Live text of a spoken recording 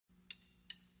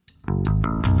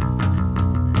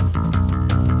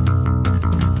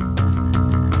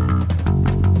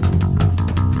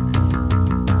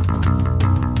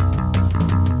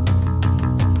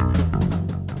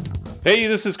Hey,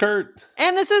 this is Kurt.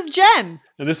 And this is Jen.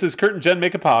 And this is Kurt and Jen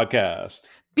Make a Podcast.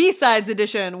 B-Sides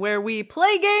edition, where we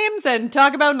play games and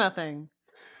talk about nothing.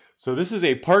 So this is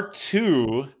a part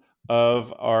 2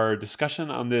 of our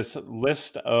discussion on this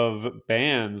list of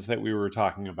bands that we were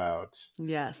talking about.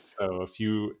 Yes. So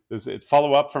this is a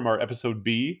follow-up from our episode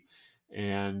B.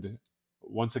 And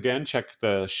once again, check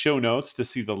the show notes to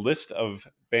see the list of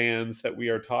bands that we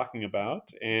are talking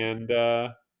about. And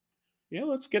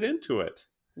let's get into it.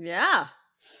 Yeah.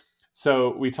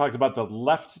 So we talked about the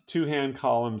left two-hand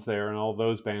columns there and all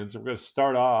those bands. We're going to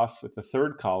start off with the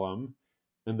third column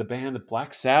and the band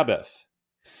Black Sabbath.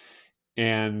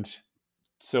 And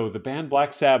so the band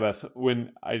Black Sabbath,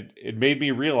 it made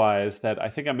me realize that I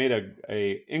think I made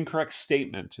a incorrect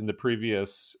statement in the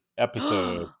previous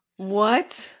episode.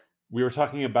 What? We were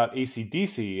talking about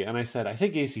AC/DC, and I said, I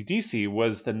think AC/DC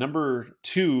was the number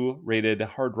 2 rated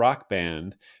hard rock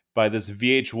band by this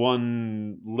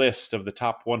VH1 list of the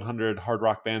top 100 hard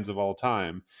rock bands of all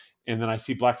time. And then I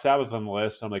see Black Sabbath on the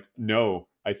list. I'm like, no,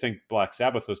 I think Black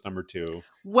Sabbath was number 2.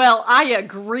 Well, I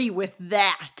agree with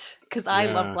that because I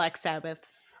love Black Sabbath.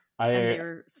 And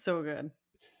they're so good.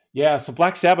 Yeah, so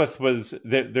Black Sabbath was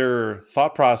their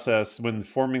thought process when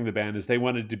forming the band is they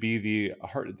wanted to be the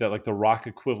rock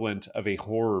equivalent of a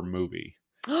horror movie.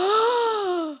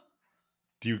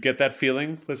 Do you get that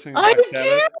feeling listening to Black Sabbath?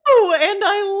 I do, and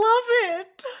I love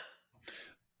it.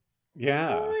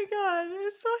 Yeah. Oh my god,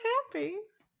 I'm so happy.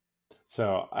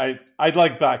 So I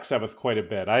like Black Sabbath quite a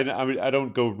bit. I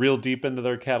don't go real deep into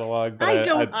their catalog, but I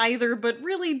don't either. But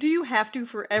really, do you have to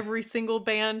for every single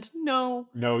band? No.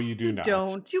 No, you do not.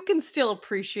 Don't. You can still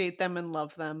appreciate them and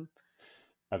love them.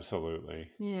 Absolutely.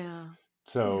 Yeah.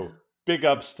 So big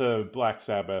ups to Black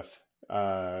Sabbath.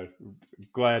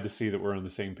 Glad to see that we're on the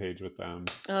same page with them.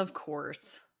 Of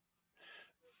course.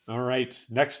 All right.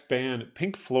 Next band,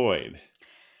 Pink Floyd.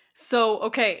 So,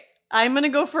 okay. I'm going to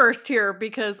go first here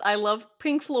because I love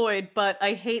Pink Floyd, but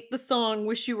I hate the song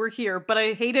Wish You Were Here, but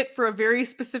I hate it for a very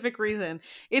specific reason.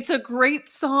 It's a great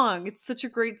song. It's such a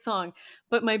great song.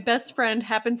 But my best friend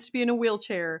happens to be in a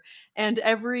wheelchair, and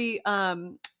every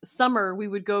summer we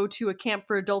would go to a camp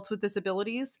for adults with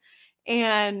disabilities,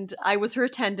 and I was her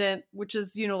attendant, which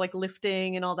is, like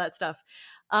lifting and all that stuff.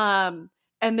 And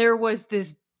there was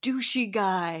this douchey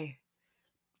guy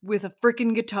with a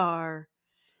freaking guitar.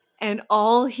 And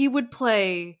all he would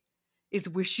play is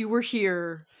Wish You Were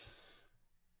Here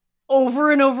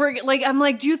over and over again. Like, I'm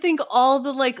like, do you think all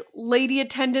the lady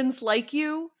attendants like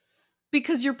you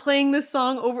because you're playing this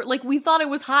song over? Like, we thought it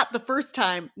was hot the first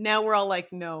time. Now we're all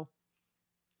like, no,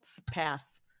 it's a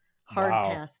pass. Hard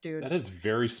pass, dude. That is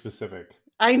very specific.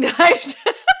 I know.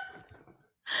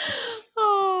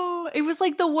 Oh, it was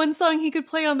like the one song he could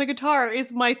play on the guitar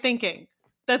is my thinking.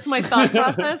 That's my thought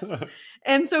process.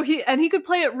 And so he could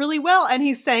play it really well, and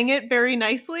he sang it very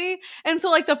nicely. And so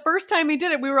the first time he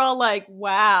did it, we were all like,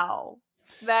 wow,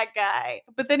 that guy.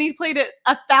 But then he played it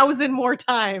 1,000 more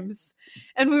times.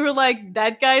 And we were like,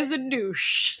 that guy's a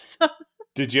douche. So.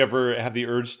 Did you ever have the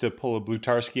urge to pull a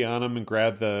Blutarski on him and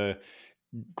grab the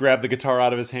guitar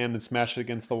out of his hand and smash it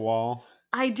against the wall?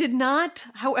 I did not.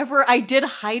 However, I did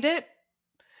hide it.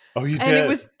 Oh, you did? And it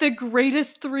was the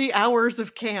greatest 3 hours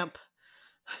of camp.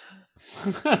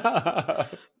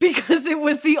 Because it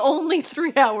was the only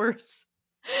 3 hours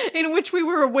in which we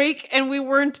were awake and we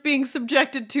weren't being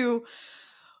subjected to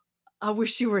I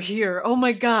wish you were here. Oh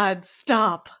my god,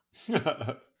 stop.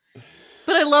 But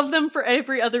I love them for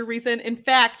every other reason. In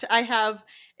fact, I have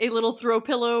a little throw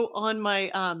pillow on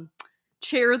my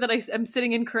chair that I am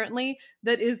sitting in currently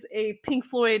that is a Pink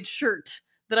Floyd shirt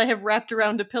that I have wrapped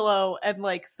around a pillow and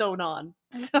sewn on.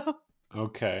 So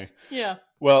okay. Yeah.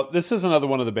 Well, this is another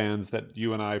one of the bands that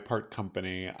you and I part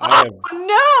company.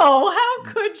 No! How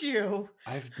could you?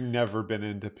 I've never been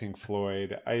into Pink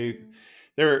Floyd.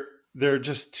 They're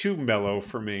just too mellow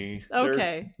for me.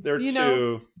 Okay. They're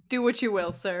too... do what you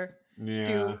will, sir. Yeah.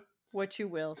 Do what you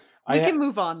will. We can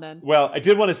move on then. Well, I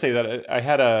did want to say that I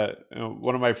had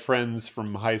one of my friends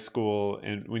from high school,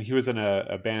 and when he was in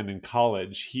a band in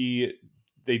college,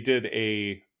 they did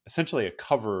essentially a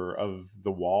cover of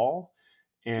The Wall.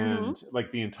 And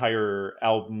the entire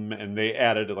album, and they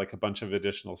added a bunch of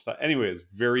additional stuff. Anyway, it was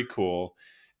very cool.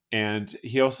 And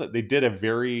they did a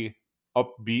very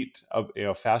upbeat,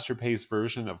 faster paced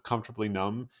version of Comfortably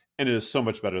Numb, and it is so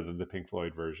much better than the Pink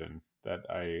Floyd version that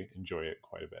I enjoy it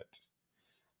quite a bit.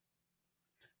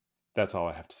 That's all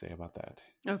I have to say about that.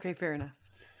 Okay, fair enough.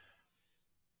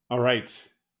 All right,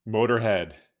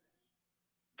 Motorhead.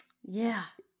 Yeah.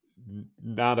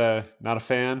 Not a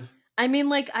fan. I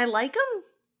mean, I like them.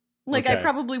 Okay. I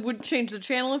probably wouldn't change the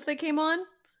channel if they came on.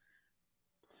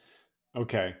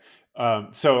 Okay.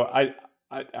 So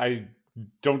I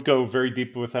don't go very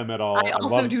deep with them at I all.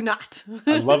 also do not.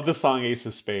 I love the song Ace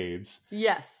of Spades,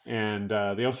 Yes. and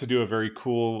they also do a very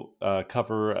cool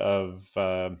cover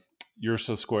of "You're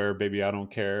So Square, Baby, I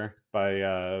Don't Care" by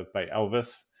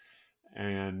Elvis.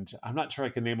 And I'm not sure I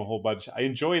can name a whole bunch. I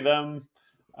enjoy them.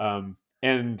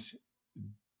 And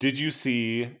did you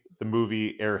see the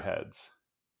movie Airheads,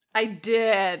 I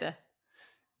did.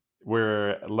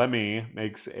 where Lemmy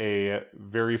makes a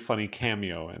very funny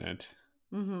cameo in it?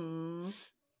 Hmm.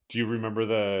 Do you remember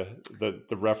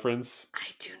the reference? I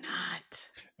do not.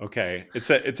 Okay,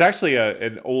 it's actually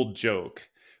an old joke,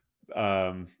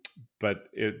 um, but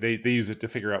they use it to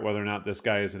figure out whether or not this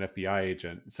guy is an FBI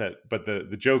agent. But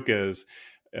the joke is,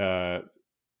 uh,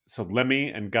 so Lemmy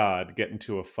and God get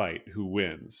into a fight. Who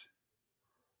wins?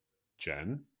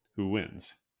 Jen, who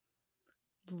wins?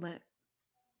 Let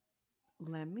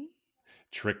Lemmy?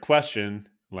 Trick question.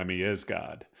 Lemmy is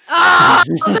God. Ah,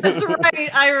 oh, that's right.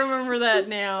 I remember that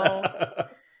now.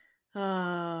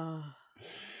 Ah,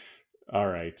 All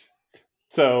right.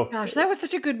 So gosh, that was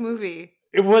such a good movie.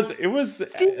 it was Steve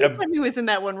Buscemi was in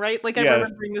that one, right? Like I'm yeah,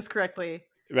 remembering this correctly.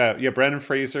 yeah. Brandon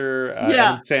Fraser,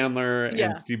 Yeah, Adam Sandler, and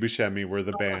yeah. Steve Buscemi were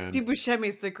the Oh, band, Steve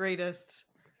Buscemi's the greatest.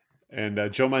 and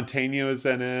Joe Mantegna is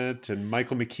in it, and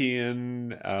Michael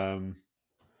McKean.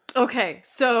 Okay,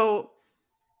 so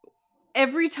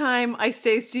every time I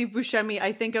say Steve Buscemi,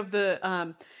 I think of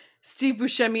the Steve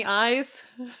Buscemi eyes.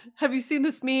 Have you seen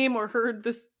this meme or heard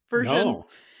this version? No,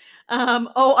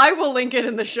 Oh, I will link it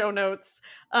in the show notes.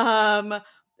 Um,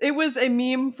 it was a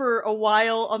meme for a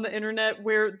while on the internet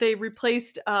where they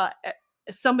replaced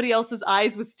somebody else's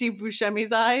eyes with Steve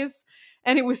Buscemi's eyes,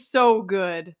 and it was so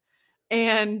good.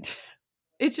 And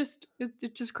it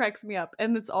just cracks me up,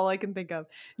 and that's all I can think of.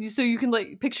 So you can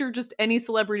like picture just any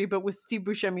celebrity, but with Steve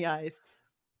Buscemi eyes,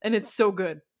 and it's so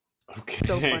good,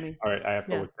 so okay, funny. all right. I have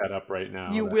to Yeah, look that up right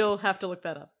now. you will have to look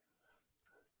that up.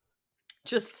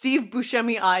 Just Steve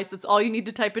Buscemi eyes. That's all you need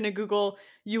to type into Google.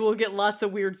 You will get lots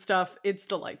of weird stuff. It's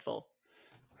delightful,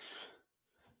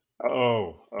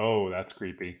 Oh, that's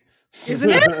creepy. isn't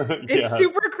it? It's Yes.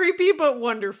 super creepy but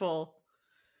wonderful.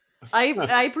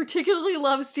 I particularly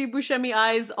love Steve Buscemi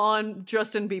eyes on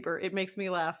Justin Bieber. It makes me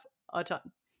laugh a ton.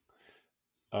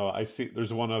 Oh, I see.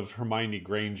 There's one of Hermione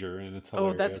Granger, and it's Oh,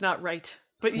 that's hilarious. not right.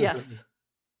 But yes.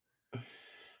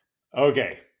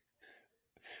 Okay.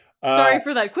 Uh, Sorry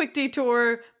for that quick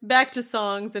detour. Back to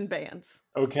songs and bands.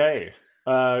 okay.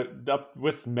 Up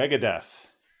with Megadeth.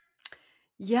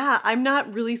 Yeah, I'm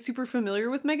not really super familiar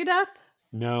with Megadeth.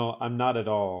 No, I'm not at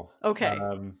all. Okay.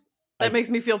 That I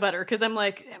makes me feel better because I'm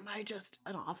like, am I just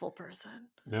an awful person?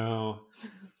 no.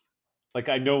 Like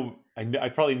I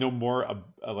probably know more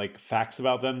like facts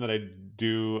about them than I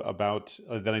do about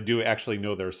than I do actually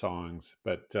know their songs.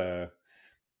 But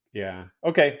yeah,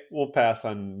 okay, we'll pass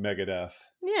on Megadeth.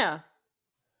 Yeah.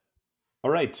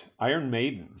 All right, Iron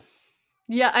Maiden.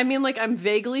 Yeah, I mean, like, I'm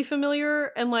vaguely familiar,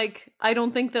 and, like, I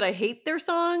don't think that I hate their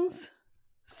songs.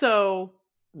 So,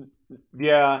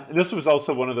 Yeah, and this was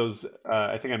also one of those.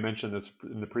 I think I mentioned this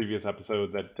in the previous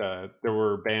episode that there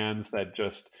were bands that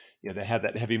just they had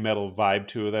that heavy metal vibe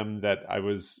to them that I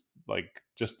was like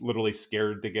just literally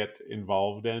scared to get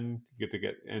involved in,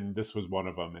 and this was one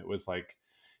of them. It was like,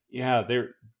 yeah,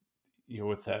 they're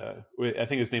I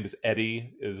think his name is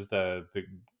Eddie, is the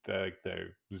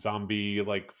zombie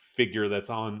like figure that's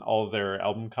on all of their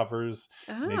album covers,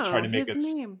 and they try oh, to he make has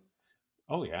it. a name.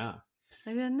 Oh yeah, I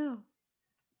didn't know.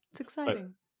 It's but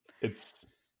exciting. it's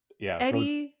yeah. So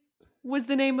Eddie was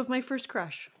the name of my first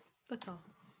crush. That's all.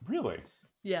 really.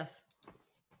 Yes.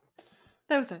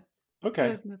 That was it. It Okay.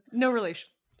 has no relation.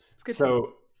 It's good times.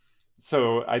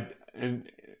 So and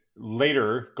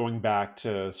later going back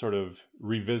to sort of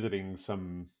revisiting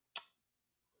some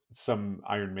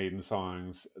Iron Maiden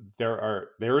songs, there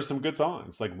are some good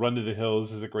songs. Like Run to the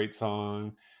Hills is a great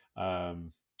song.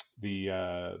 Um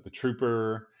the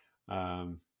Trooper.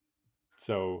 Um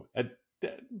so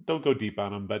don't go deep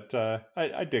on them, but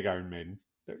I dig Iron Maiden.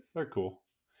 They're cool.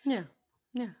 Yeah.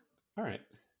 Yeah. All right.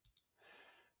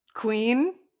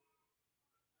 Queen.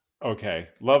 Okay.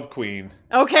 Love Queen.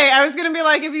 Okay, I was gonna be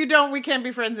like, if you don't, we can't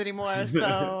be friends anymore.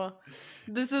 So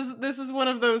this is one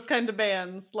of those kind of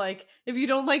bands. Like, if you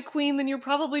don't like Queen, then you're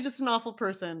probably just an awful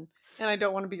person, and I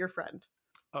don't want to be your friend.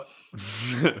 Uh,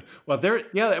 well,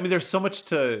 I mean, there's so much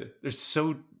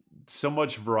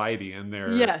variety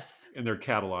Yes. in their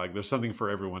catalog. There's something for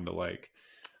everyone to like.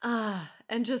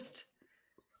 And just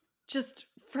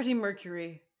Freddie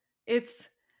Mercury. It's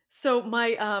so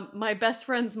my best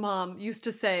friend's mom used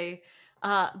to say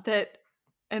that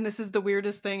and this is the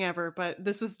weirdest thing ever, but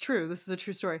this was true. This is a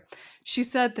true story. She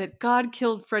said that God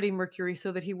killed Freddie Mercury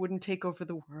so that he wouldn't take over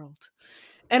the world.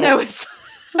 And I Oh, was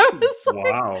I was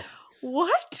like, wow.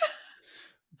 what?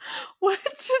 What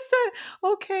is that?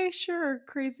 Okay, sure,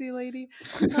 crazy lady.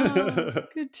 Oh,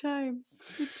 good times.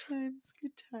 Good times.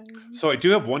 Good times. So I do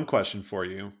have one question for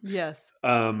you. Yes.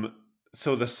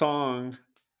 So the song,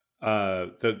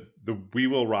 the "We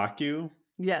Will Rock You."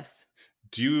 Yes.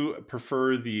 Do you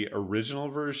prefer the original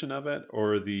version of it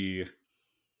or the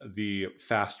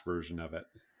fast version of it?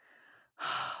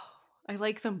 I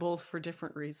like them both for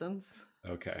different reasons.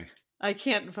 Okay. I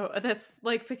can't vote. That's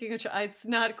like picking a child. It's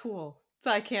not cool. So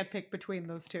I can't pick between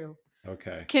those two.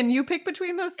 Okay. Can you pick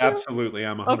between those two? Absolutely.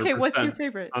 I'm Okay, what's your 100%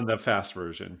 favorite? on the fast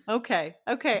version. Okay.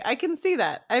 Okay, I can see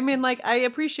that. I mean, like, I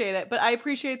appreciate it, but I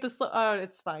appreciate the slow. Oh,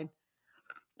 it's fine.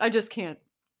 I just can't.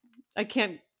 I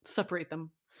can't separate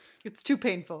them. It's too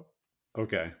painful.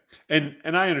 Okay. And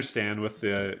I understand with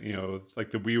the, like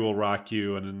the "We Will Rock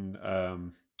You"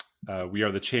 and "We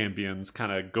Are the Champions"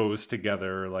 kind of goes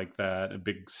together like that, a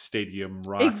big stadium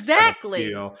rock kind of Exactly.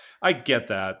 feel. I get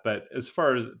that, but as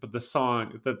far as the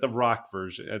song, the rock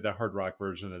version, the hard rock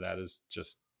version of that is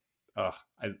just, I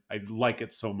like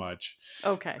it so much.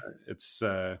 Okay. It's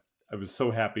I was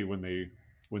so happy when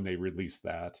they released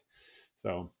that.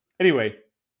 So anyway,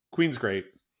 Queen's great.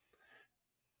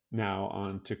 Now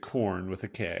on to Corn with a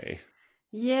K.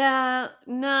 Yeah,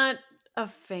 not a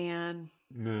fan.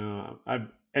 No,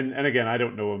 and again, I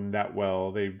don't know them that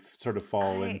well. They sort of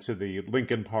fall I into the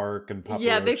Linkin Park and Papa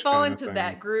Yeah, they Roach fall kind of into thing.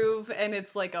 that groove and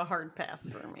it's like a hard pass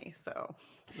for me. So,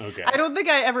 I Okay. don't think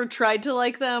I ever tried to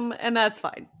like them and that's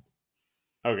fine.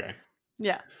 Okay.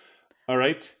 Yeah. All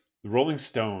right. The Rolling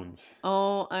Stones.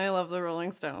 Oh, I love the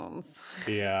Rolling Stones.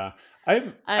 Yeah.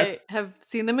 I I have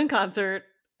seen them in concert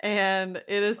and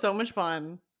it is so much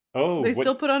fun. oh, They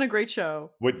still put on a great show.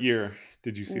 what year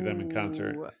did you see them in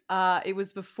concert? Ooh, it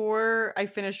was before I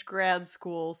finished grad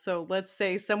school, so let's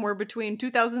say somewhere between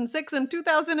 2006 and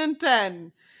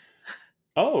 2010.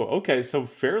 Oh, okay. So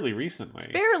fairly recently.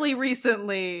 Fairly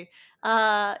recently.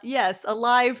 Yes,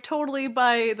 alive totally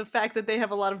by the fact that they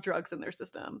have a lot of drugs in their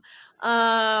system.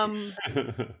 Um,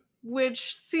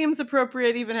 which seems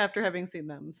appropriate even after having seen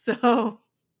them. So,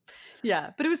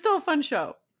 yeah, but it was still a fun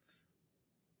show.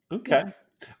 Okay. Yeah.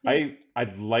 Yeah. I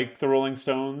like the Rolling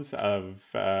Stones.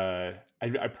 I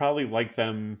probably like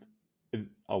them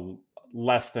a,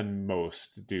 less than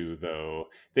most do, though.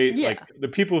 They like Yeah. the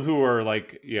people who are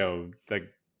like,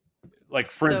 like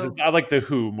for instance, So I like the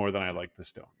Who more than I like the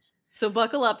Stones. so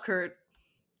buckle up, Kurt.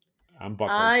 I'm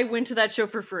buckled. I went to that show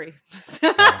for free.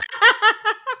 Uh,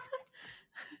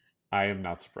 I am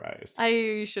not surprised.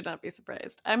 I should not be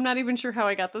surprised. I'm not even sure how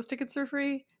I got those tickets for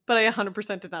free, but I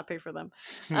 100% did not pay for them.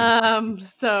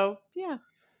 So yeah.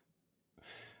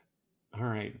 All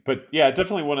right, but yeah,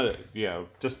 definitely one of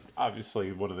just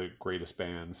obviously one of the greatest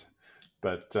bands,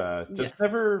 but Yes. just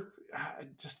never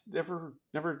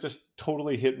just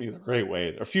totally hit me the right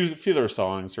way. A few of their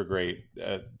songs are great,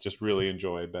 just really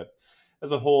enjoy, but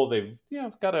as a whole, they've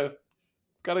got a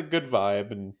good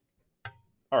vibe, and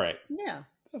all right, Yeah.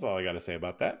 that's all I got to say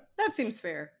about that. That seems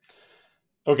fair.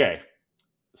 Okay,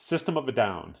 System of a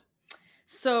Down.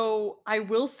 So I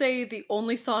will say the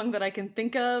only song that I can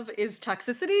think of is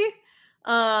Toxicity.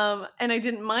 And I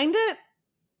didn't mind it.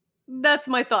 That's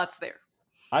my thoughts there.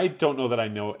 I don't know that I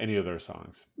know any of their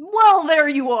songs. Well, there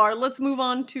you are. Let's move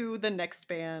on to the next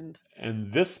band.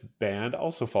 And this band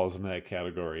also falls into that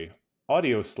category.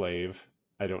 Audio Slave.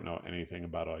 I don't know anything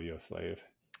about Audio Slave.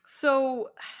 So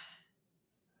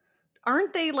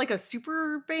aren't they like a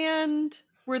super band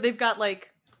where they've got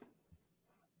like,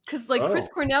 because like Chris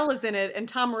Oh, Cornell is in it and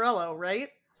Tom Morello, right?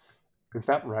 is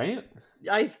that right?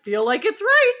 I feel like it's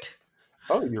right.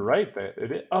 Oh, you're right. That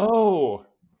it is. Oh,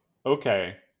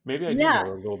 okay. Maybe I do Yeah,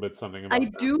 know a little bit something I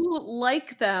about do them.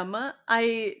 like them.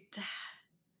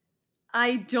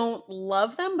 I don't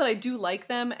love them, but I do like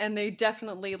them, and they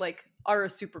definitely like are a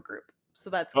super group. So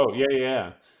that's Oh, cool.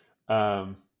 yeah.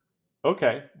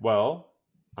 Okay. Well,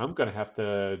 I'm gonna have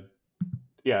to.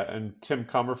 Yeah, and Tim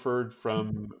Comerford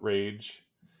from Rage.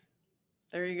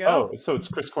 There you go. Oh, so it's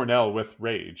Chris Cornell with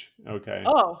Rage. Okay.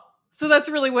 Oh, so that's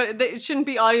really what it shouldn't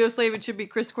be. Audio Slave. It should be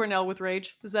Chris Cornell with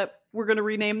Rage. Is that we're gonna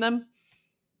rename them?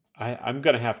 I'm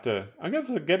gonna have to. I'm gonna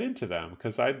have to get into them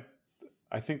because I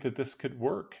think that this could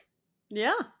work.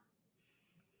 Yeah.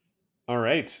 All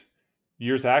right.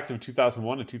 Years active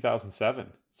 2001 to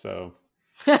 2007. So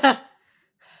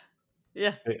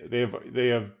Yeah. they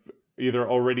have either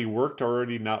already worked or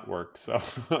already not worked. So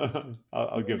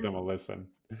I'll give them a listen.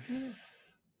 Yeah.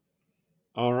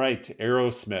 All right.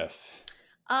 Aerosmith.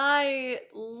 I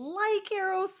like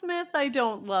Aerosmith. I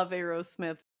don't love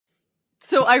Aerosmith.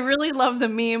 So I really love the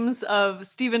memes of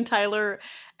Steven Tyler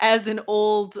as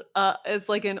as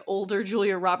like an older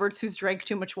Julia Roberts who's drank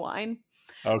too much wine.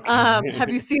 Have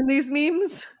Okay. you seen these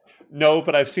memes? No,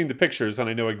 but I've seen the pictures and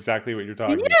I know exactly what you're Yeah,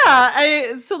 talking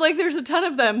about. so like there's a ton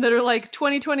of them that are like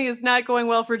 2020 is not going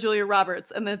well for Julia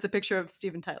Roberts, and then it's a picture of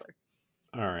Steven Tyler.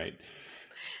 All right.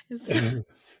 So-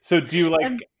 So do you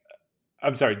and like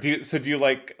I'm sorry, do you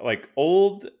like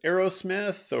old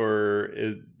Aerosmith or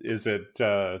is it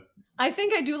I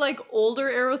think I do like older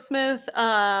Aerosmith,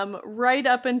 right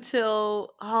up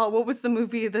until what was the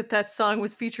movie that song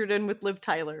was featured in with Liv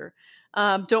Tyler?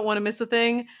 Don't Want to Miss a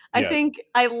Thing. I yes. think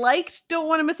I liked Don't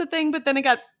Want to Miss a Thing, but then it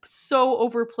got so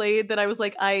overplayed that I was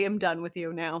like, I am done with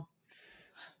you now.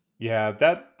 Yeah,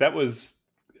 that was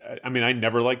I mean, I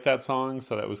never liked that song,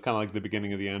 so that was kind of like the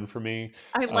beginning of the end for me.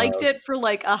 I Uh liked it for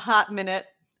like a hot minute,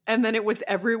 and then it was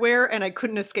everywhere, and I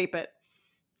couldn't escape it.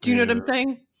 Do you know what I'm yeah,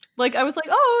 saying? Like I was like,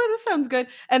 oh, this sounds good,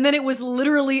 and then it was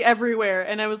literally everywhere,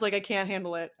 and I was like, I can't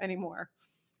handle it anymore.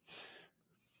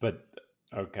 but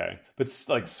okay. But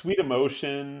like Sweet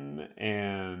Emotion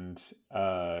and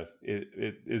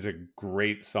it is a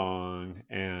great song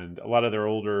and a lot of their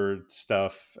older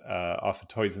stuff off of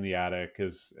Toys in the Attic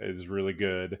is really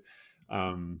good.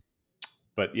 Um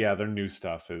but yeah, their new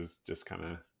stuff is just kind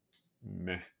of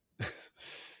meh.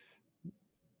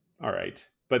 All right.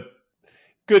 But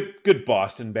good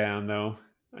Boston band though.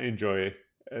 I enjoy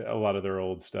a lot of their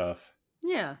old stuff.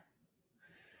 Yeah.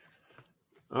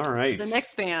 All The right.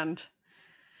 next band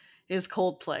is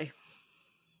Coldplay.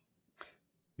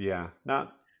 Yeah,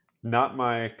 not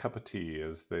my cup of tea,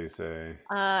 as they say.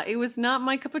 It was not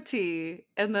my cup of tea,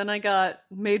 and then I got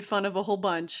made fun of a whole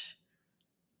bunch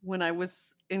when I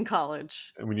was in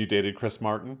college. And when you dated Chris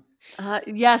Martin.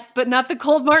 Yes, but not the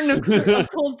Cold Martin of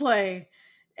Coldplay.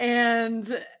 And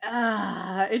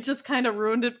it just kind of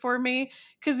ruined it for me.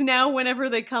 Because now, whenever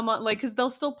they come on, like, because they'll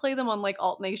still play them on like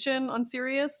Alt Nation on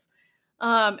Sirius.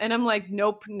 And I'm like,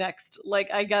 nope, next.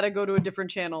 Like, I gotta go to a different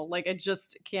channel. Like, I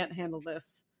just can't handle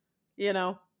this, you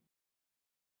know?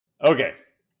 Okay,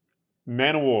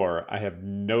 Man-O-War. I have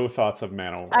no thoughts of I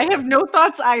have Man-O-War. no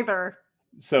thoughts either.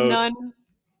 So None.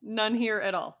 None here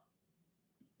at all.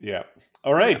 yeah.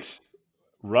 All Yep. right.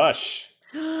 Rush.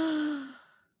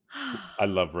 I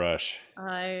love Rush.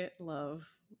 I love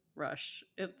Rush.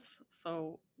 It's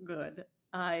so good.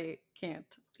 I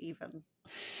can't even.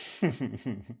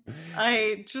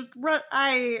 I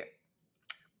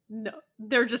no,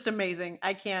 they're just amazing.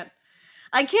 I can't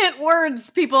words,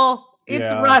 people.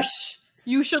 It's Yeah. Rush.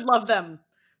 You should love them.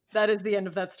 That is the end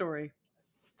of that story.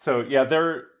 So yeah,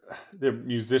 their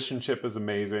musicianship is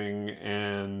amazing,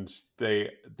 and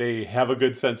they have a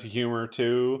good sense of humor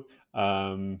too.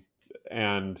 And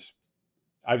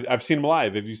I've seen them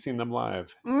live. Have you seen them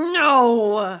live?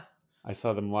 No. I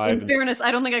saw them In live. fairness,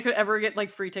 I don't think I could ever get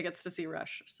like free tickets to see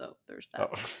Rush. So there's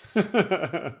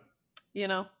that. Oh. You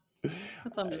know?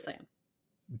 That's what I'm just saying.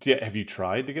 Have you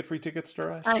tried to get free tickets to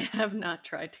Rush? I have not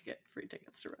tried to get free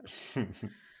tickets to Rush.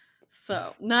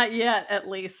 So, not yet, at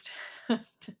least.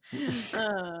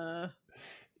 uh,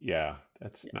 Yeah,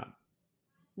 that's yeah, not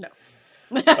no.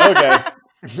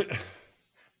 okay.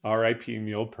 R.I.P.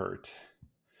 Neil Peart.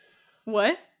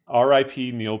 What?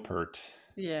 R.I.P. Neil Peart.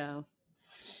 Yeah.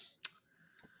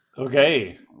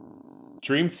 Okay,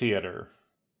 Dream Theater.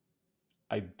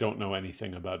 I don't know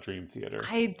anything about Dream Theater.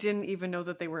 I didn't even know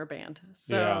that they were a band.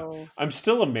 Yeah, So, I'm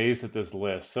still amazed at this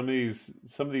list. Some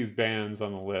of these bands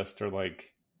on the list are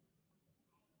like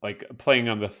playing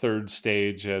on the third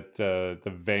stage at the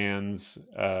Vans.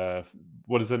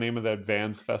 What is the name of that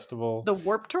Vans festival? the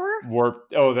Warp Tour? Warp.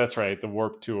 Oh, that's right, the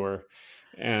Warp Tour.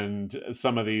 And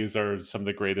some of these are some of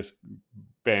the greatest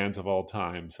bands of all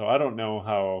time. So I don't know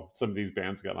how some of these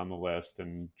bands got on the list,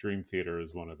 and Dream Theater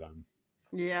is one of them.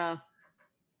 Yeah.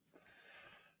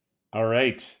 All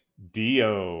right,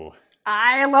 Dio.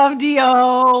 I love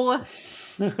Dio.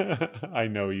 I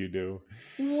know you do.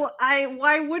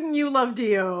 Why wouldn't you love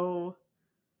Dio?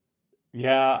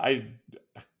 Yeah, I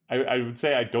would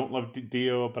say I don't love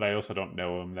Dio, but I also don't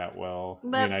know him that well. I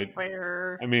mean, That's I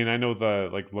fair. I mean, I know the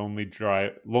like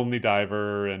Lonely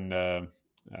Diver, and uh,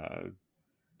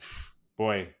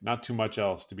 boy, not too much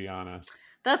else to be honest.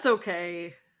 That's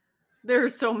okay.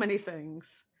 There's so many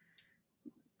things.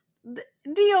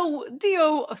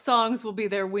 Dio songs will be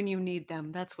there when you need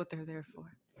them. That's what they're there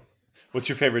for. What's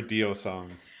your favorite Dio song?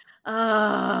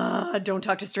 Don't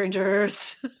talk to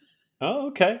strangers. Oh,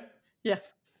 okay. Yeah.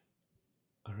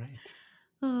 All right.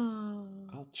 Oh.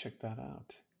 I'll check that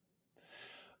out.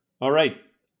 All right.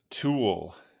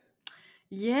 Tool.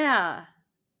 Yeah.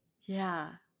 Yeah.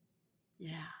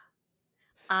 Yeah.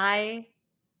 I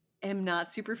am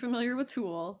not super familiar with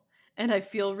Tool, and I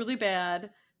feel really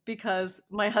bad because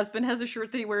my husband has a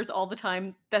shirt that he wears all the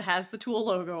time that has the Tool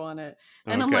logo on it.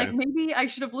 And I'm like, Okay. maybe I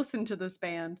should have listened to this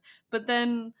band, but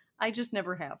then I just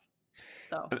never have.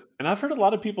 So, And I've heard a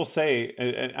lot of people say,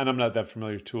 and I'm not that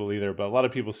familiar with Tool either, but a lot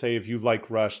of people say if you like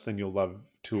Rush, then you'll love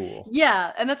Tool.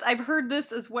 yeah, and that's I've heard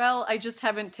this as well. I just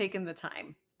haven't taken the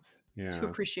time to Yeah.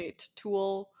 appreciate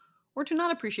Tool or to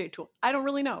not appreciate Tool. I don't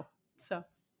really know. So,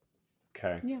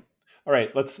 Okay. yeah. All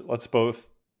right. Let's both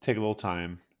take a little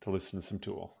time to listen to some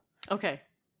Tool. Okay.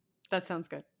 That sounds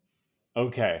good.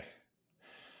 Okay.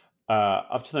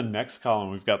 Up to the next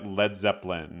column, we've got Led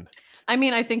Zeppelin. I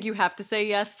mean, I think you have to say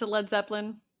yes to Led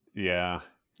Zeppelin. Yeah.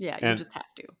 Yeah, you And just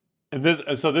have to. and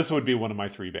this would be one of my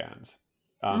three bands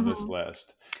on this Mhm.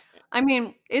 list. I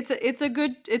mean, it's a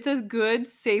good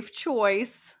safe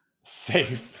choice.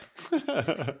 Safe.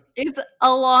 It's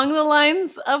along the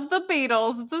lines of the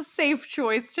Beatles. It's a safe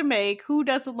choice to make. Who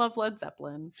doesn't love Led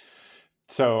Zeppelin?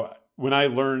 So when I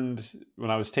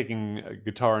was taking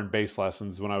guitar and bass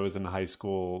lessons when I was in high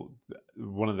school,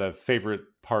 one of the favorite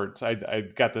parts, I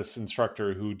got this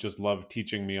instructor who just loved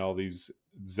teaching me all these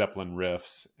Zeppelin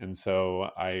riffs. And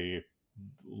so I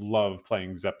love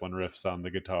playing Zeppelin riffs on the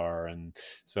guitar. And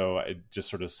so I just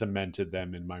sort of cemented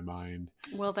them in my mind.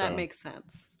 Well, that So, makes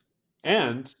sense.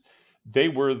 That makes and they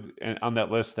were on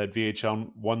that list, that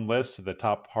VH1 one list of the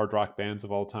top hard rock bands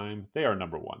of all time. They are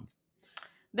number one.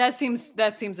 that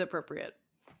seems appropriate.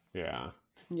 Yeah.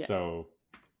 Yeah. So,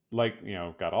 like,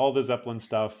 got all the Zeppelin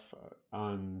stuff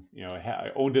on,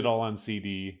 I owned it all on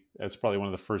CD. That's probably one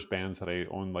of the first bands that I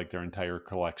owned like their entire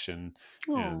collection.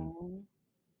 And Oh,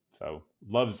 so,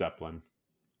 love Zeppelin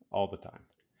all the time.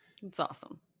 it's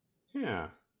awesome. Yeah.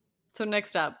 So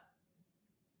next up,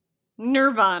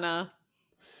 Nirvana.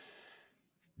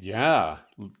 Yeah.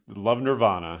 Love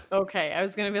Nirvana. Okay, I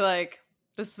was gonna be like,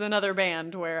 this is another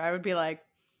band where I would be like,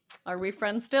 are we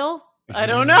friends still? I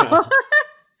don't know.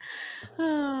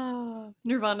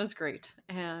 Nirvana's great,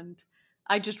 and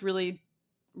I just really,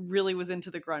 really was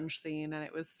into the grunge scene, and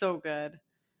it was so good.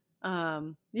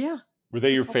 Yeah, Were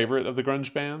they your favorite of the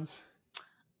grunge bands?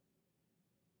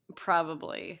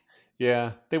 probably.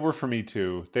 Yeah, they were for me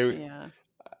too. Yeah,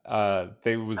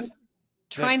 They I'm was that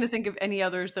trying to think of any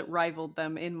others that rivaled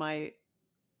them in my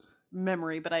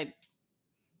memory, but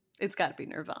it's got to be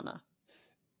Nirvana.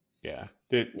 yeah.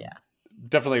 Yeah,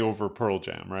 Definitely over Pearl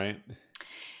Jam, right?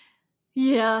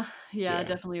 yeah, Yeah.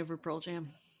 definitely over Pearl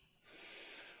Jam.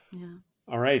 Yeah.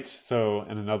 All right. So,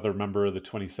 and another member of the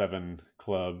 27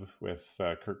 Club with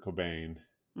Kurt Cobain,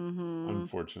 Mm-hmm.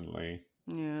 unfortunately.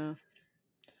 Yeah.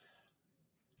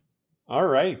 All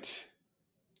right.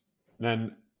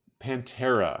 Then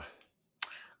Pantera.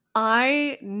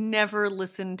 I never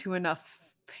listened to enough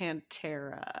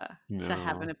Pantera to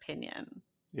have an No. opinion.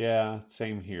 Yeah,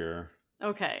 same here.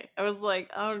 Okay. I was like,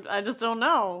 oh, I just don't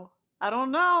know. I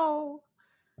don't know.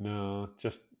 No,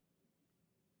 just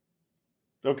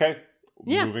okay.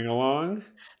 Yeah. Moving along.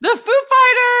 The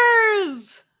Foo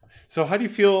Fighters! So, how do you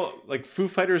feel like Foo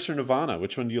Fighters or Nirvana?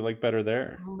 Which one do you like better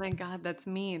there? Oh my God, that's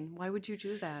mean. Why would you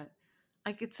do that?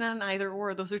 Like, it's not an either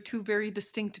or. Those are two very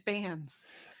distinct bands.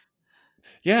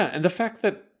 Yeah, and the fact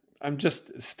that I'm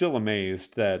just still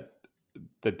amazed that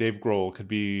Dave Grohl could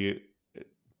be,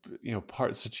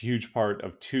 such a huge part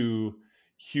of two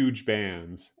huge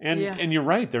bands. And Yeah. and you're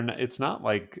right, they're not. It's not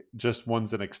like just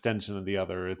one's an extension of the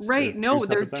other. They're Right. two No,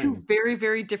 they're separate two things. very,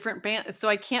 very different bands. So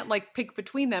I can't like pick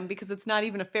between them because it's not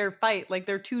even a fair fight. Like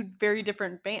they're two very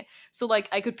different bands. So like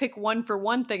I could pick one for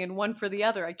one thing and one for the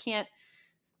other. I can't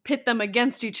pit them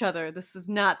against each other. This is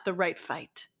not the right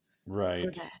fight for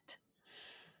Right. that.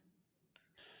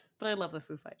 But I love the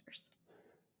Foo Fighters.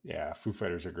 Yeah, Foo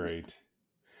Fighters are great.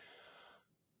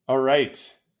 All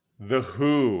right, The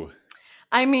Who.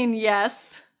 I mean,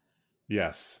 yes.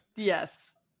 Yes.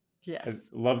 Yes. I Yes.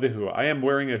 love The Who. I am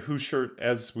wearing a Who shirt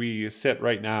as we sit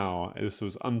right now. This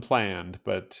was unplanned,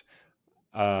 but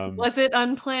Was it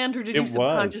unplanned or did you it was.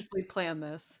 subconsciously plan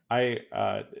this?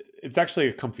 It's actually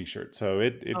a comfy shirt, so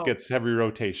it Oh, gets heavy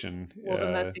rotation. well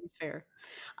then that seems fair.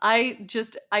 I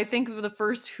think of the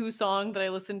first Who song that I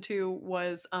listened to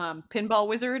was Pinball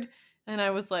Wizard and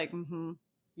I was like, "Mhm.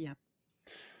 Yep.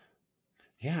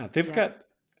 Yeah, Yep. they've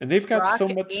got Rock so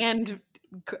much. and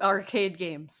arcade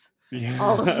games.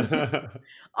 All of the Yeah,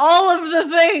 all of the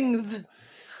things."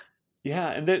 yeah,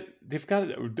 and they've got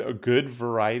a good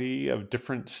variety of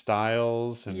different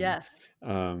styles and Yes.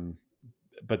 um,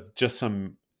 but just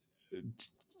some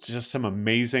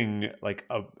amazing like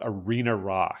arena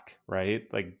rock,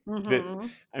 right? Like that.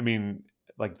 Mhm. I mean,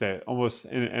 like the almost,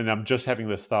 and I'm just having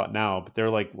this thought now, but they're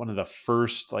like one of the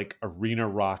first like arena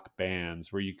rock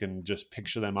bands where you can just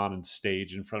picture them on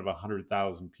stage in front of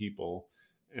 100,000 people.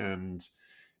 And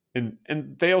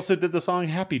and they also did the song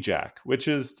Happy Jack, which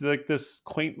is like this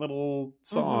quaint little Mm-hmm.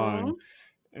 song,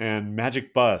 and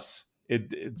Magic Bus.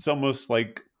 It's almost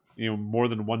like, more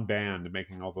than one band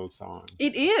making all those songs.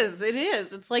 It is. It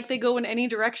is. It's like they go in any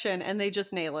direction and they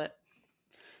just nail it.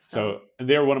 So, So, and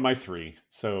they're one of my three.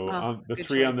 So, oh, on the good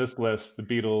three on choice. this list: the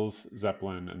Beatles,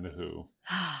 Zeppelin, and the Who.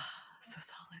 So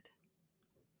solid.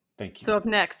 Thank you. So up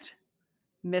next,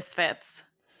 Misfits.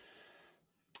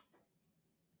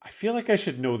 I feel like I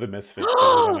should know the Misfits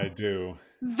better than I do.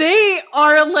 They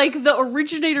are like the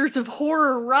originators of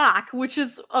horror rock, which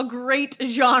is a great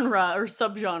genre or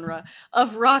subgenre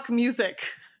of rock music.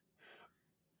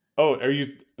 Oh, are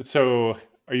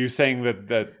you saying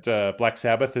that Black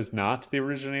Sabbath is not the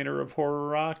originator of horror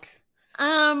rock?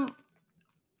 Um,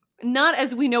 not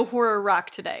as we know horror rock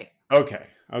today. Okay,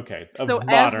 okay. So Of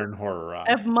as modern horror rock.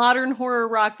 of modern horror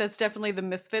rock, that's definitely the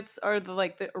Misfits are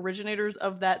the originators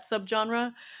of that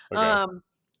subgenre. Okay. Um,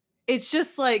 it's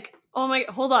just like, oh my,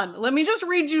 hold on, let me just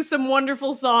read you some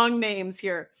wonderful song names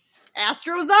here.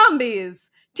 Astro Zombies,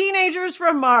 Teenagers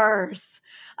from Mars.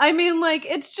 I mean, like,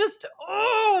 it's just,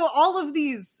 oh, all of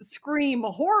these scream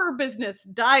horror business,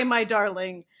 die, my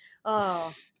darling.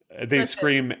 Oh, They that's it.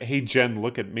 scream, "Hey Jen,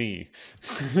 look at me."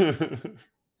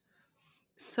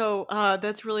 So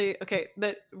that's really okay.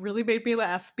 That really made me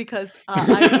laugh because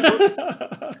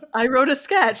I wrote a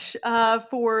sketch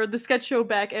for the sketch show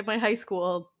back at my high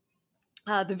school,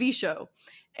 the V Show,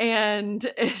 and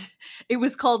it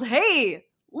was called "Hey,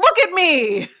 Look at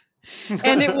Me,"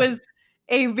 and it was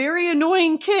a very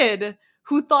annoying kid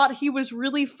who thought he was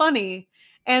really funny,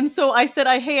 and so I said,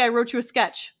 "I wrote you a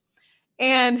sketch,"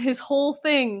 and his whole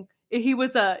thing, he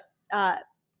was a uh,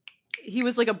 he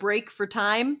was like a break for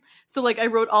time. So like I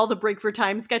wrote all the break for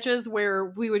time sketches where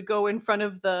we would go in front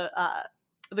of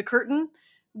the curtain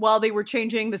while they were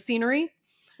changing the scenery,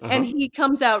 and Uh-huh. he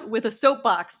comes out with a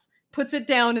soapbox, puts it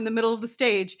down in the middle of the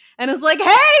stage, and is like,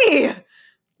 "Hey,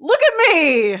 look at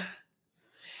me!"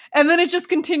 And then it just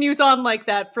continues on like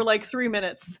that for like 3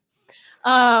 minutes.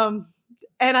 Um,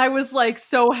 and I was like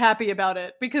so happy about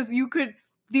it because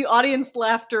the audience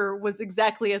laughter was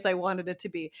exactly as I wanted it to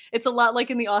be. It's a lot like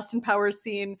in the Austin Powers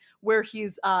scene where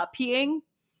he's peeing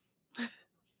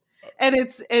and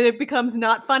it becomes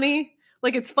not funny.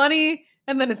 Like it's funny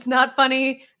and then it's not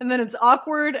funny and then it's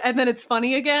awkward and then it's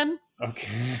funny again.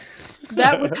 Okay.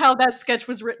 That was how that sketch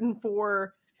was written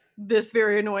for this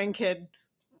very annoying kid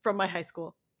from my high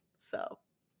school. So,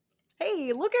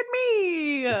 hey, look at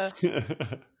me.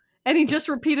 And he just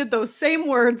repeated those same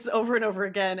words over and over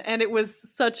again. And it was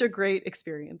such a great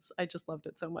experience. I just loved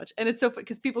it so much. And it's so fun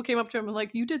because people came up to him and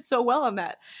like, "You did so well on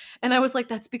that." And I was like,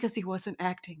 "That's because he wasn't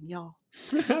acting, y'all."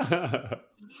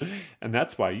 And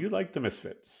that's why you like the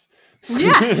Misfits.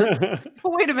 Yes. Oh,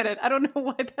 wait a minute. I don't know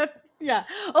why that. Yeah.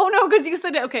 Oh, no, because you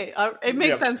said it. Okay. It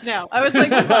makes Yep. sense now. I was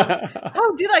like, hold on.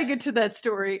 How did I get to that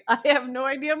story? I have no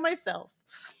idea myself.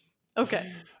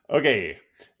 Okay. Okay.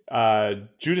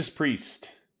 Judas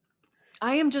Priest.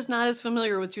 I am just not as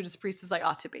familiar with Judas Priest as I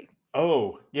ought to be.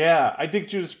 Oh, yeah, I dig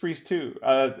Judas Priest too.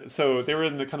 So they were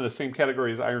in the kind of the same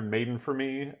category as Iron Maiden for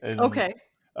me, and Okay.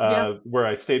 Yeah. where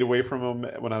I stayed away from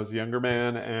them when I was a younger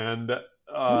man and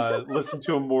listened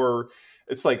to them more.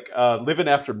 It's like "Living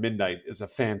After Midnight" is a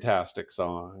fantastic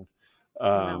song,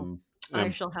 Wow. um, I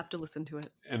and, shall have to listen to it.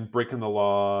 and "Breaking the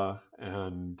Law"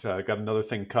 and "Got Another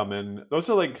Thing Coming." Those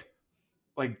are like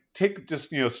take just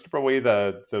strip away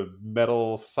the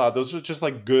metal facade. Those are just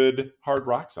like good hard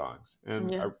rock songs,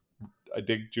 and Yeah. I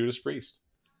dig Judas Priest.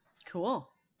 Cool.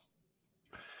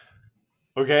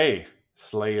 Okay,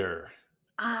 Slayer.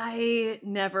 I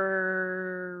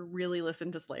never really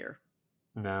listened to Slayer.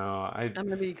 No, I'm going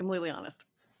to be completely honest.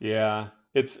 yeah,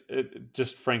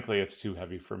 just frankly, it's too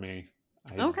heavy for me.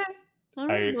 Okay. All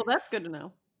right. I Well, that's good to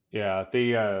know. yeah,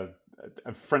 they a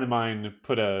friend of mine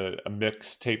put a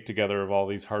mix tape together of all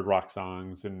these hard rock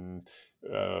songs and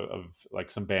of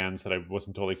like some bands that I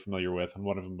wasn't totally familiar with, and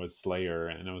one of them was Slayer,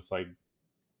 and it was like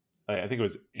I think it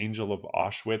was "Angel of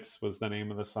Auschwitz" was the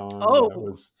name of the song. That Oh,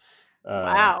 was uh,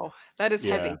 wow. That is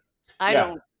yeah, heavy. I yeah,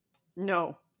 don't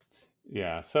know.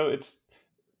 yeah. So it's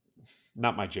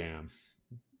not my jam.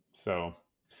 So,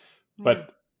 Yeah.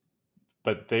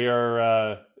 but they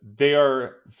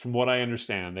are from what I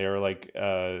understand, they are like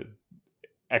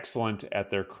excellent at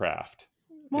their craft,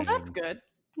 Well, that's and good.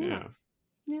 Yeah. yeah.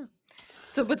 Yeah.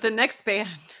 So, but the next band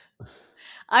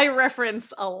I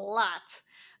reference a lot,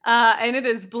 and it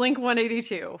is Blink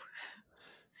 182.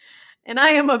 And I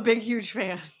am a big, huge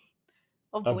fan.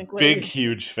 of A Blink big, 182.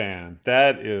 huge fan.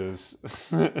 That is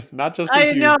not just a I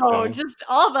huge know, fan. just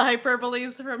all the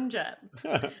hyperboles from Jen.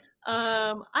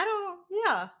 I don't.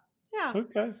 Yeah, yeah,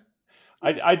 Okay.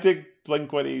 yeah. I dig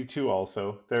Blink 182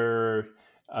 also. They're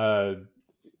uh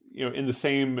in the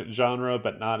same genre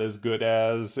but not as good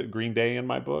as Green Day in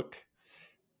my book.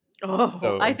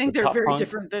 Oh, I So the think they're pop very punk.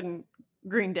 different than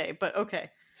Green Day, but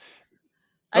okay.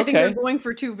 I think they're Okay. going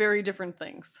for two very different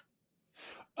things.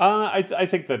 I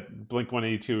think that Blink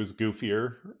 182 is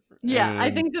goofier, Yeah, I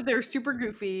and think that they're super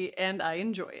goofy and I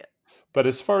enjoy it. but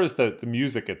as far as the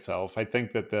music itself, I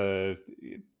think that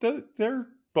they're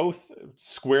both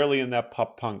squarely in that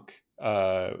pop punk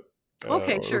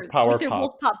Okay, or sure. power Like they're pop.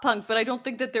 both pop punk, but I don't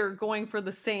think that they're going for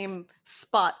the same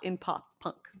spot in pop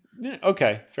punk. Yeah,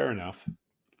 okay, fair enough.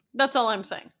 That's all I'm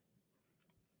saying.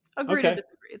 Agree to Okay,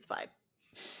 disagree. It's fine.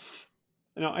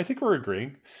 no, I think we're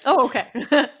agreeing. Oh, okay.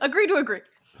 Agree to agree.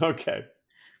 Okay,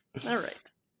 All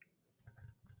right.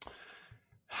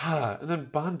 and then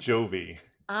Bon Jovi.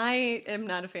 I am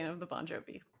not a fan of the Bon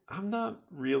Jovi. I'm not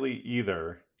really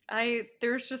either.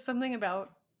 There's just something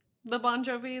about the Bon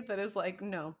Jovi that is like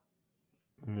no.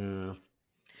 No,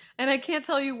 And I can't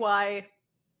tell you why.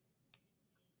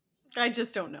 I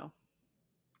just don't know.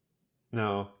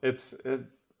 no,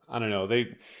 I don't know.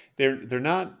 They're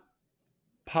not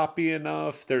poppy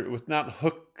enough. They're was not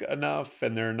hook enough,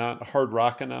 and they're not hard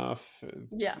rock enough.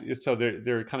 Yeah. So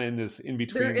they're kind of in this in They're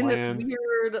between in this land.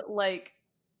 weird like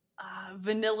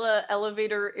vanilla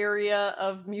elevator area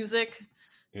of music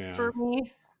Yeah. for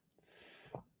me.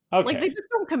 Like they Okay. just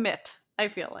don't commit, I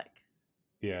feel like.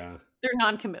 Yeah. They're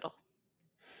non-committal.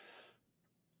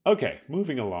 Okay.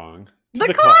 Moving along to The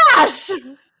the Clash!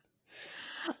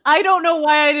 I don't know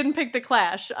why I didn't pick the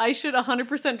Clash. I should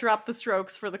 100% drop the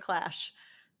Strokes for the Clash.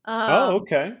 Oh, Um,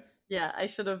 okay. yeah, I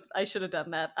should have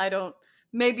done that. I don't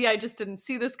maybe I just didn't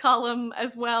see this column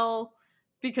as well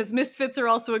because Misfits are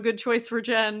also a good choice for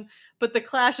Jen, but the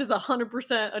Clash is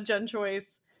 100% a Jen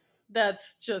choice.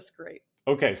 That's just great.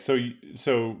 Okay.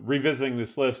 So revisiting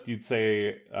this list, you'd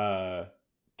say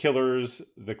Killers,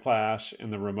 The Clash,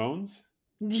 and the Ramones.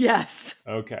 Yes.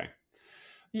 Okay.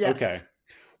 Okay. Yes.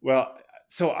 Well,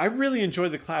 so I really enjoy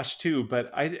the Clash too,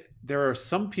 but I there are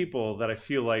some people that I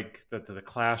feel like that the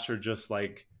Clash are just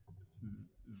like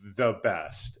the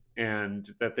best, and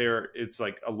that they're it's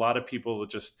like a lot of people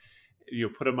just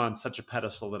put them on such a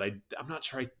pedestal that I'm not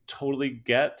sure I totally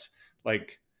get.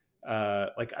 Like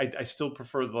I still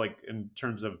prefer like in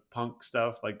terms of punk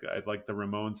stuff, like I like the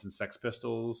Ramones and Sex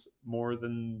Pistols more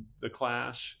than the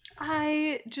Clash.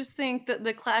 I just think that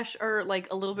the Clash are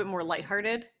like a little bit more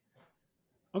lighthearted.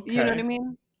 You know what I Okay.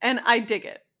 mean? And I dig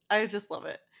it. I just love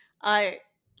it. I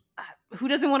who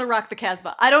doesn't want to rock the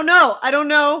Casbah? I don't know. I don't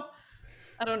know.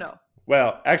 I don't know.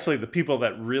 Well, actually, the people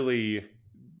that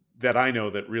I know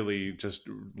that really just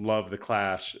love the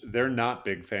Clash, they're not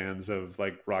big fans of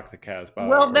like Rock the Casbah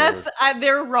Well, or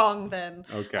they're wrong then.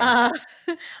 okay. Uh,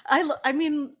 I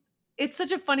mean, it's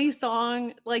such a funny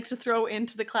song like to throw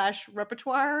into the Clash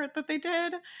repertoire that they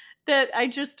did that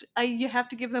I you have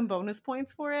to give them bonus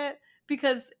points for it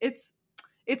because it's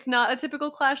not a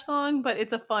typical Clash song, but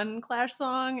it's a fun Clash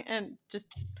song and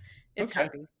just it's Okay.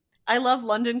 happy. I love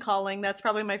London Calling. That's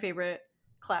probably my favorite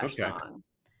Clash Okay. song.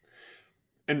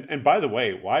 And by the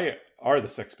way, why are the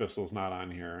Sex Pistols not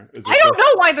on here? Is I it don't just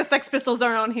know why the Sex Pistols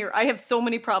aren't on here. I have so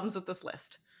many problems with this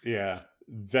list. yeah,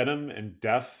 Venom and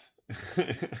Death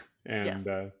and Yes.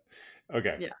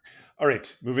 okay. Yeah. All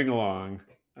right, moving along.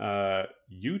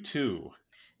 U2.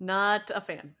 Not a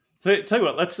fan. So tell you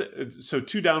what, let's so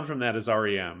two down from that is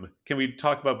REM. Can we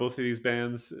talk about both of these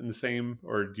bands in the same,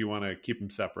 or do you want to keep them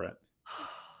separate?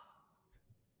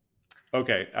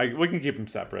 Okay, we can keep them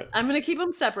separate. I'm going to keep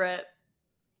them separate,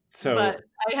 So but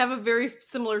I have a very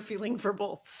similar feeling for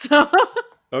both. So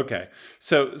okay,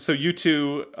 so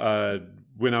U2.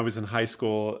 When I was in high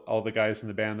school, all the guys in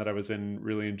the band that I was in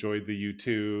really enjoyed the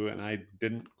U2, and I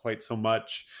didn't quite so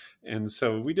much. And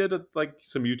so we did like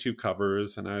some U2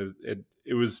 covers, and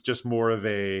it was just more of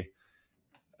a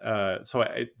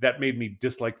that made me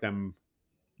dislike them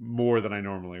more than I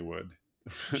normally would.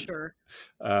 sure.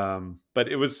 But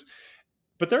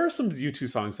but there are some U2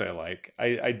 songs that I like.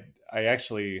 I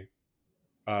actually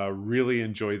really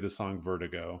enjoy the song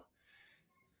Vertigo.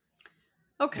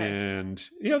 Okay. And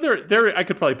there I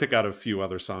could probably pick out a few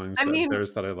other songs I of mean,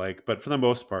 theirs that I like, but for the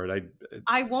most part,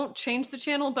 I won't change the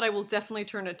channel, but I will definitely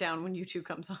turn it down when U2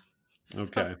 comes on. So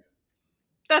okay.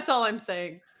 that's all I'm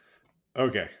saying.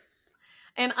 Okay.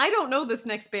 And I don't know this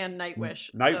next band,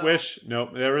 Nightwish. So Nightwish,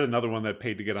 nope. There was another one that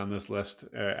paid to get on this list,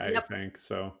 I yep. think.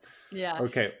 So Yeah.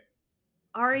 okay.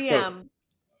 So REM.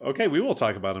 Okay, we will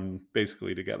talk about them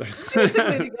basically together.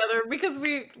 Basically together, because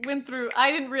we went through.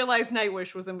 I didn't realize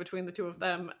Nightwish was in between the two of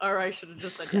them, or I should have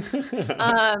just said yes.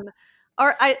 Um,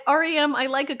 REM, I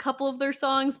like a couple of their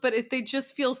songs, but they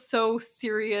just feel so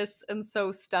serious and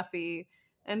so stuffy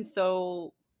and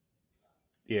so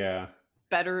Yeah.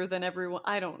 better than everyone.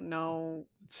 I don't know.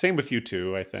 Same with you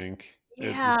too, I think.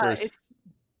 Yeah, There's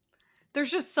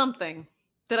there's just something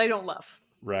that I don't love.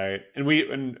 right.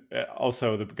 And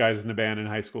also the guys in the band in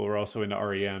high school were also into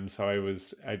REM, so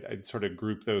I'd sort of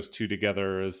group those two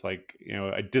together as like,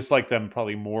 I dislike them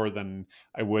probably more than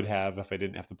I would have if I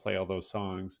didn't have to play all those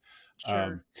songs.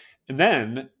 Sure. And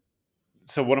then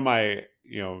so one of my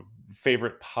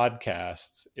favorite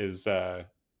podcasts is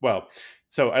well,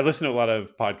 so I listen to a lot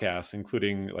of podcasts,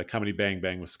 including like Comedy Bang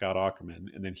Bang with Scott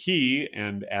Aukerman, and then he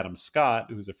and Adam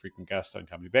Scott, who's a frequent guest on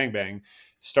Comedy Bang Bang,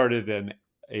 started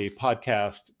a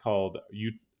podcast called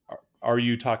 "You Are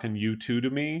You Talking U2 to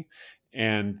Me?"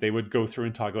 And they would go through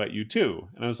and talk about U2.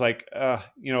 And I was like, I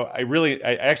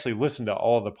actually listened to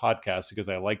all of the podcasts because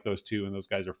I like those two and those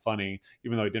guys are funny,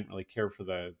 even though I didn't really care for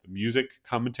the music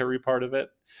commentary part of it.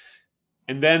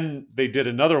 And then they did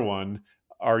another one,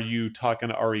 Are You Talking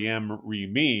REM Re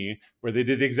Me, where they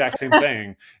did the exact same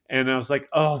thing. And I was like,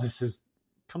 oh,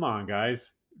 come on,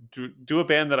 guys, do a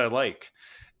band that I like.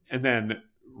 And then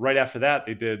right after that,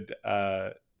 they did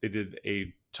they did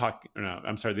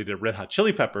Red Hot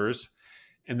Chili Peppers.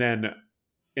 And then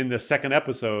in the second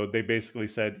episode, they basically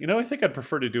said, I think I'd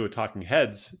prefer to do a Talking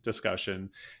Heads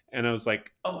discussion. And I was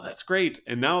like, oh, that's great.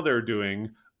 And now they're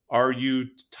doing, Are You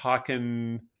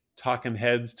Talking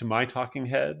Heads to My Talking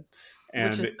Head?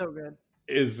 And Which is so good.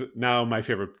 Is now my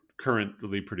favorite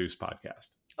currently produced podcast.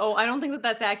 Oh, I don't think that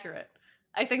that's accurate.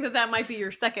 I think that might be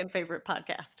your second favorite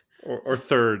podcast. Or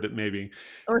third, maybe.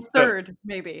 Or third,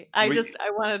 maybe. I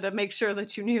wanted to make sure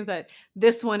that you knew that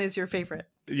this one is your favorite.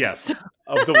 Yes,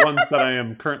 of the ones that I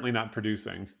am currently not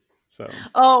producing. So.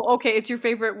 Oh, okay. It's your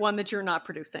favorite one that you're not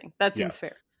producing. That seems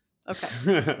fair.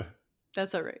 Okay.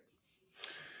 That's all right.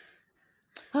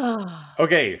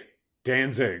 Okay,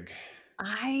 Danzig.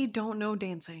 I don't know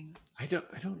dancing. I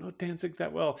don't know Danzig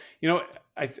that well.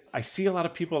 I see a lot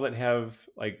of people that have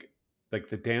like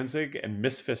the Danzig and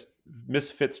Misfits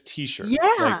T-shirt.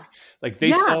 Yeah, like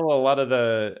they sell a lot of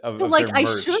the so like I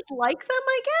should like them,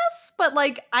 I guess, but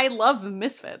like I love the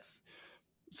Misfits.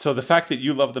 So the fact that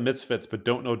you love the Misfits but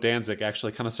don't know Danzig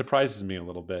actually kind of surprises me a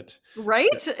little bit. Right?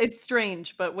 It's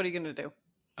strange, but what are you going to do?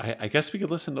 I guess we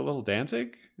could listen to a little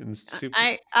Danzig and see.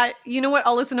 You know what?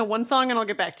 I'll listen to one song and I'll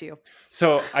get back to you.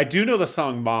 So I do know the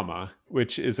song "Mama,"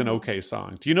 which is an okay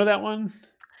song. Do you know that one?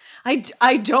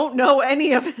 I don't know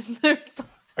any of their songs.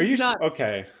 Are you not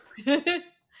okay? At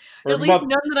least none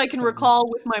that I can recall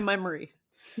with my memory.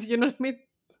 Do you know what I mean?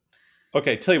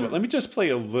 Okay, tell you what. Let me just play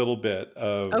a little bit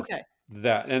of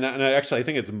that, and actually, I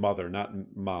think it's "Mother," not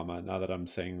 "Mama." Now that I'm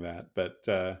saying that,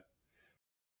 but.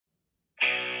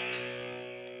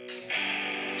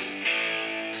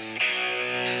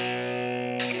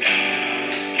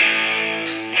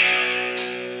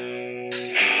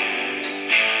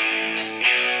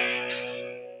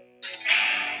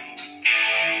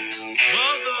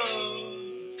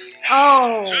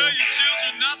 Oh,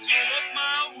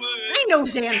 I know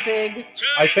Danzig.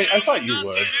 I thought you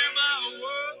would.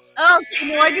 Oh,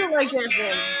 no, I do like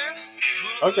Danzig.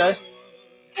 Okay.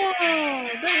 Oh,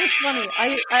 that was funny.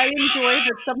 I enjoy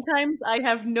that sometimes I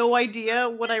have no idea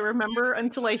what I remember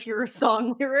until I hear a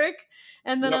song lyric,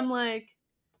 and then I'm like,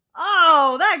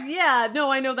 oh, I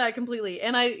know that completely.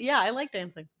 And I like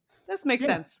Danzig. This makes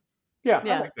sense. Yeah,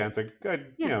 I like Danzig.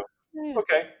 Good. Yeah.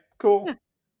 Okay, cool. Yeah.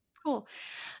 Cool.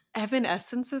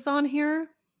 Evanescence is on here,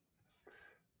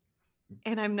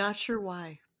 and I'm not sure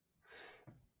why.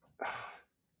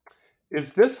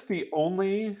 Is this the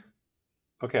only...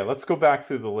 Okay, let's go back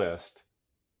through the list.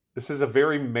 This is a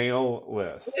very male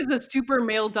list. This is a super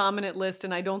male dominant list,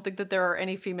 and I don't think that there are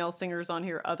any female singers on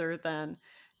here other than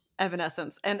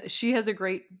Evanescence. And she has a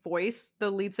great voice,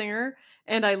 the lead singer,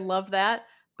 and I love that.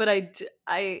 But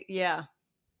yeah.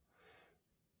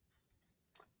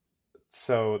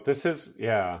 So this is,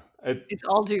 it's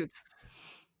all dudes.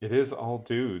 It is all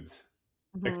dudes.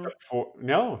 Mm-hmm. Except for,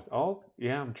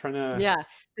 I'm trying to... Yeah,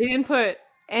 they didn't put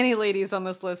any ladies on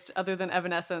this list other than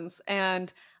Evanescence,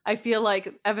 and I feel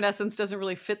like Evanescence doesn't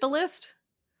really fit the list.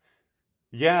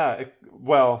 Yeah,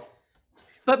 well...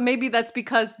 But maybe that's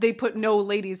because they put no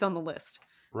ladies on the list.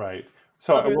 Right.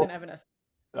 So other than Evanescence.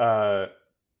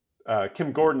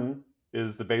 Kim Gordon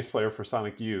is the bass player for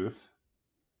Sonic Youth.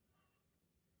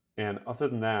 And other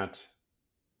than that,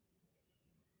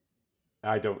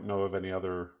 I don't know of any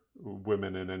other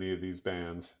women in any of these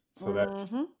bands. So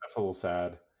that's a little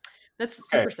sad. That's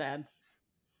Okay. super sad.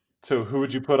 So who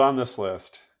would you put on this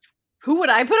list? Who would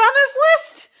I put on this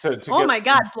list? To Oh get, my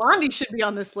God, Blondie should be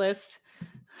on this list.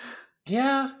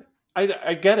 yeah,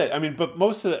 I get it. I mean, but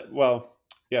most of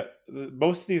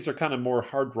most of these are kind of more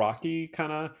hard rocky,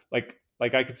 kind of like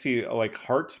I could see like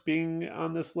Heart being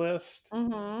on this list.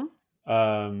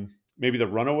 Mm-hmm. Maybe the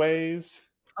Runaways.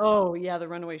 Oh yeah, the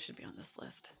Runaways should be on this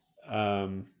list.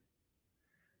 Um,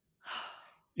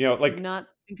 Did not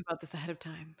think about this ahead of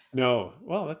time. no.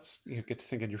 Well, that's get to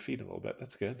think on your feet a little bit.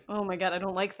 That's good. Oh my God, I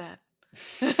don't like that.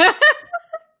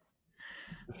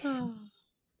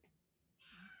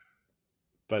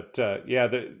 But yeah,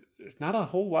 there's not a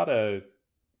whole lot of.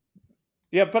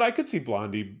 Yeah, but I could see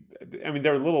Blondie. I mean,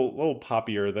 they're a little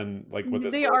poppier than like what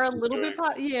this. They list are a is little doing.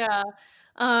 bit yeah.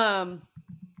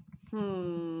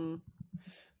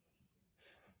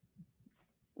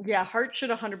 Yeah, Heart should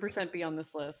 100% be on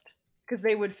this list because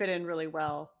they would fit in really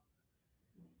well.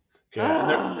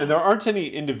 Yeah, and there aren't any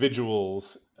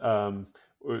individuals.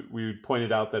 We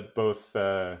pointed out that both,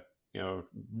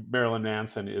 Marilyn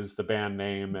Manson is the band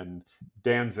name, and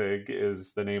Danzig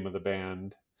is the name of the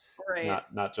band, Right.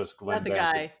 not just Glenn Not the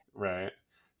Danzig, guy. right?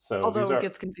 So Although these it are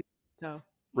gets confused. So.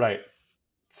 right.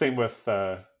 Same with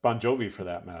Bon Jovi, for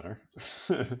that matter.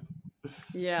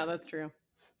 Yeah, that's true.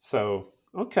 So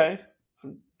okay.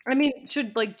 I mean,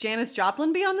 should like Janis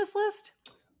Joplin be on this list?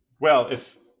 Well,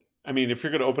 if you're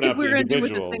going to open If up we're the going to do with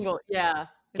the individuals, single, yeah.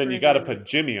 then you got to put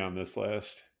Jimmy on this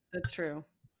list. That's true.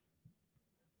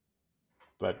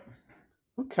 But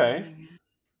okay.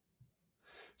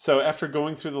 So after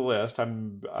going through the list, I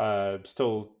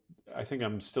think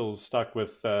I'm still stuck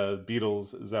with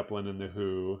Beatles, Zeppelin, and the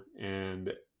Who,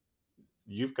 and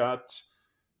you've got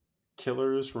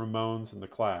Killers, Ramones, and the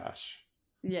Clash.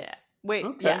 Yeah. Wait.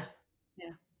 Okay. Yeah.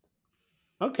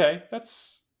 Okay,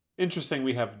 that's interesting.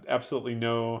 We have absolutely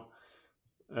no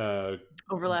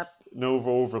overlap. No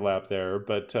overlap there,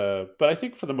 but I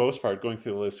think for the most part, going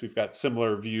through the list, we've got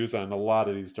similar views on a lot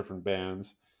of these different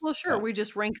bands. Well, sure, we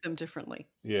just rank them differently.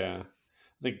 Yeah,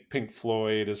 I think Pink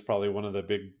Floyd is probably one of the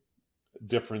big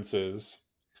differences.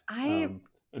 And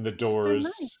the Doors,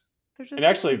 nice. And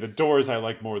actually, nice. The Doors I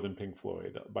like more than Pink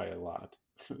Floyd by a lot.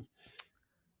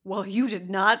 Well, you did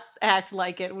not act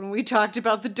like it when we talked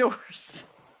about the Doors.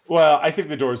 Well, I think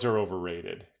the Doors are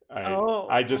overrated. I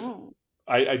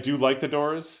do like the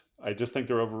Doors. I just think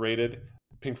they're overrated.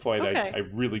 Pink Floyd, okay. I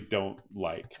really don't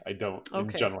like. I don't, in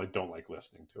general, I don't like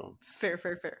listening to them. Fair.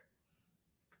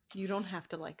 You don't have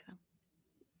to like them.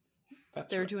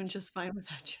 They're doing just fine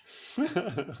without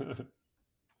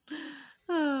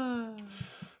you.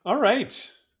 All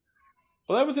right.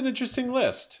 Well, that was an interesting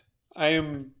list.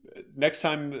 Next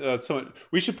time,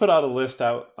 we should put out a list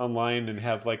out online and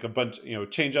have like a bunch,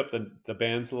 change up the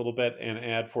bands a little bit and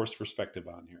add Forced Perspective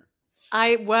on here.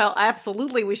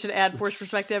 Absolutely, we should add Forced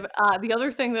Perspective. The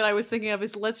other thing that I was thinking of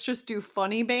is let's just do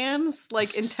funny bands,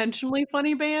 like intentionally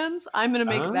funny bands. I'm going to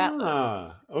make that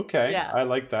list. Okay. Yeah. I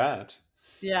like that.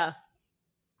 Yeah.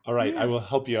 All right. Yeah. I will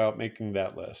help you out making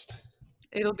that list.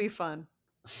 It'll be fun.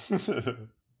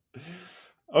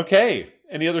 Okay.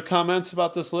 Any other comments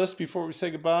about this list before we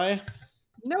say goodbye?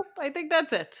 Nope. I think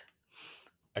that's it.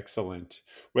 Excellent.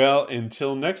 Well,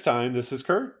 until next time, this is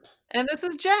Kurt. And this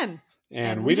is Jen.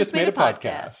 And we just made a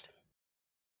podcast.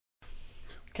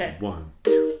 Okay. 1.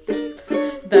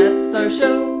 That's our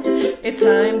show. It's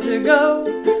time to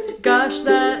go. Gosh,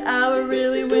 that hour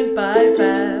really went by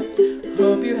fast.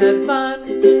 Hope you had fun.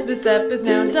 This ep is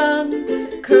now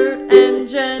done. Kurt and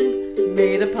Jen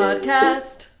made a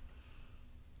podcast.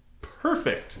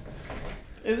 Perfect.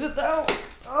 Is it though?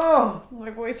 Oh, my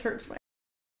voice hurts.